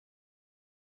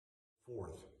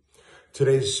4th.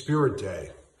 Today's Spirit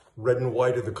Day. Red and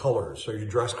white are the colors. Are you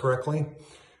dressed correctly?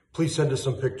 Please send us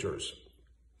some pictures.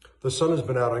 The sun has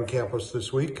been out on campus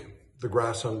this week. The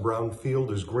grass on Brown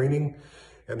Field is greening,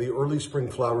 and the early spring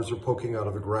flowers are poking out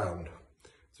of the ground.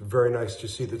 It's very nice to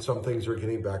see that some things are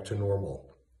getting back to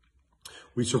normal.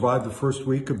 We survived the first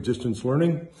week of distance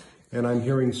learning, and I'm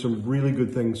hearing some really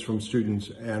good things from students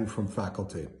and from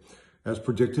faculty. As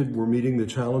predicted, we're meeting the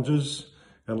challenges,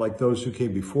 and like those who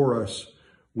came before us,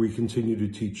 we continue to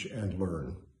teach and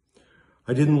learn.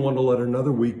 I didn't want to let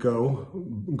another week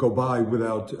go by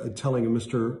without telling a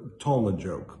Mr. Tallman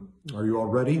joke. Are you all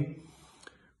ready?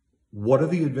 What are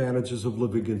the advantages of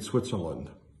living in Switzerland?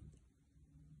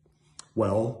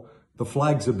 Well, the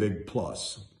flag's a big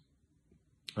plus.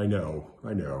 I know.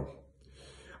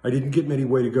 I didn't get many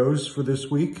way to goes for this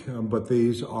week, but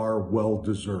these are well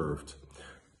deserved.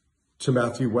 To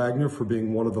Matthew Wagner for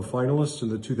being one of the finalists in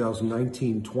the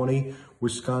 2019-20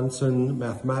 Wisconsin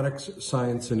Mathematics,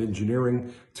 Science, and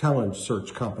Engineering Talent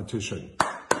Search Competition.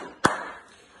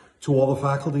 To all the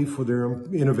faculty for their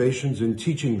innovations in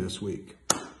teaching this week.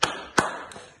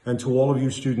 And to all of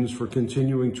you students for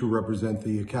continuing to represent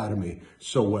the Academy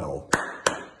so well.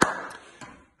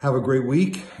 Have a great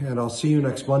week, and I'll see you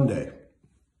next Monday.